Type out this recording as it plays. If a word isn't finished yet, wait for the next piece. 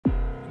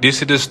This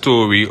is the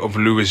story of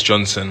Lewis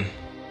Johnson.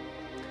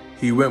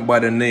 He went by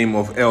the name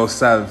of El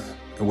Sav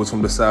and was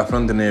from the South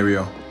London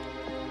area.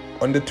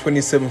 On the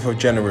 27th of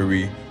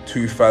January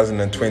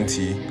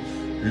 2020,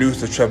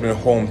 Lewis was travelling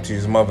home to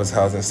his mother's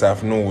house in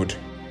South Norwood.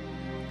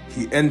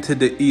 He entered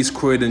the East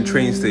Croydon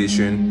train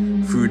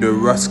station through the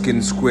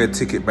Ruskin Square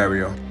ticket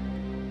barrier.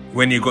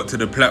 When he got to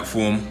the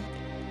platform,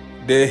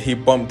 there he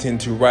bumped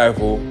into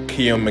rival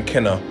Keon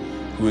McKenna,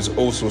 who was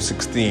also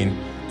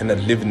 16 and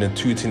had lived in the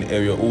Tooting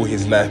area all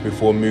his life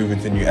before moving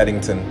to New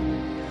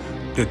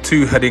Addington. The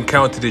two had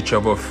encountered each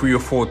other 3 or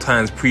 4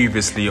 times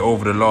previously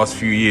over the last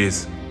few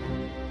years,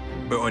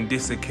 but on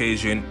this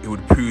occasion it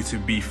would prove to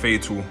be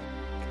fatal.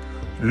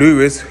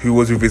 Lewis, who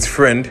was with his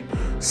friend,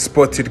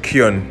 spotted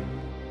Keon.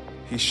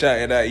 He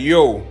shouted out,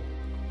 "Yo!"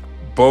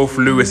 Both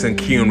Lewis and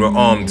Keon were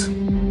armed,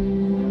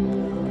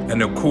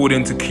 and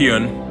according to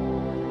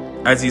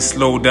Keon, as he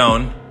slowed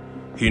down,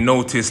 he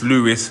noticed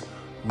Lewis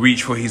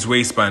reach for his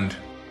waistband.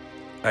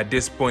 At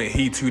this point,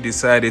 he too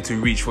decided to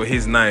reach for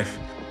his knife.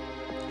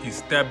 He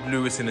stabbed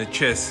Lewis in the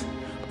chest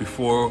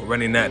before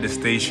running out the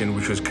station,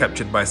 which was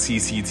captured by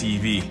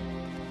CCTV.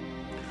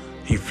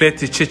 He fled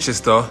to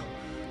Chichester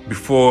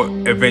before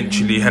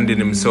eventually handing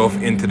himself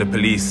into the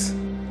police.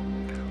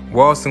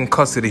 Whilst in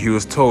custody, he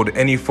was told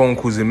any phone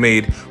calls he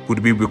made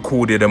would be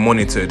recorded and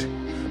monitored,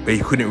 but he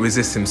couldn't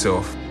resist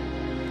himself.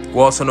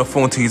 Whilst on the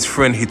phone to his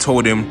friend, he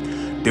told him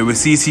there was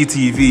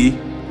CCTV,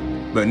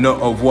 but not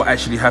of what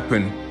actually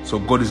happened, so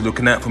God is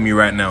looking out for me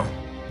right now.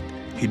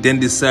 He then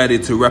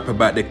decided to rap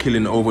about the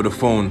killing over the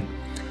phone.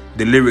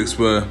 The lyrics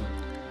were,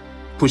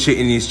 "Push it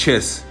in his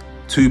chest,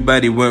 too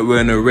bad he weren't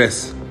wearing a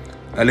rest.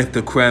 I left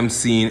the crime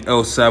scene,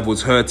 El Sav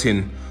was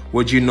hurting.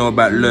 What do you know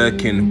about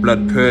lurking,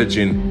 blood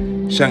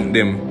purging? Shank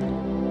them,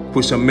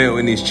 push a metal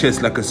in his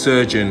chest like a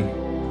surgeon."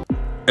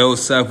 El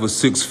Sav was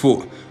 6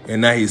 foot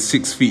and now he's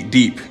 6 feet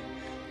deep.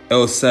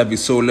 El Sav,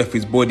 his soul left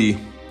his body.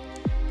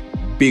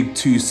 Big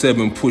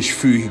 2-7 push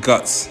through his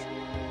guts.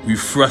 We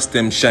thrust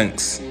them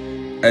shanks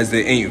as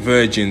they ain't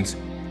virgins.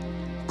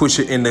 Push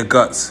it in the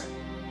guts,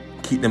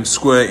 keep them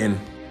squirting.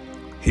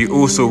 He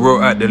also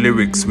wrote out the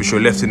lyrics which were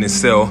left in his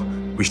cell,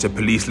 which the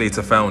police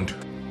later found.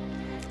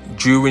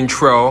 During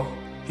trial,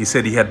 he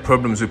said he had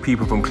problems with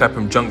people from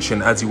Clapham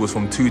Junction as he was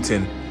from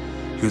Tooting.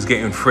 He was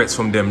getting threats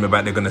from them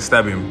about they're gonna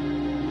stab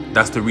him.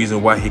 That's the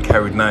reason why he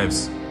carried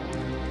knives.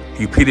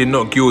 He pleaded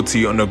not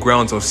guilty on the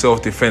grounds of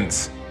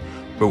self-defense,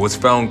 but was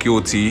found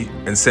guilty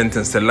and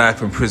sentenced to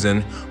life in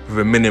prison with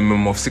a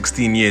minimum of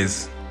 16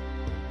 years.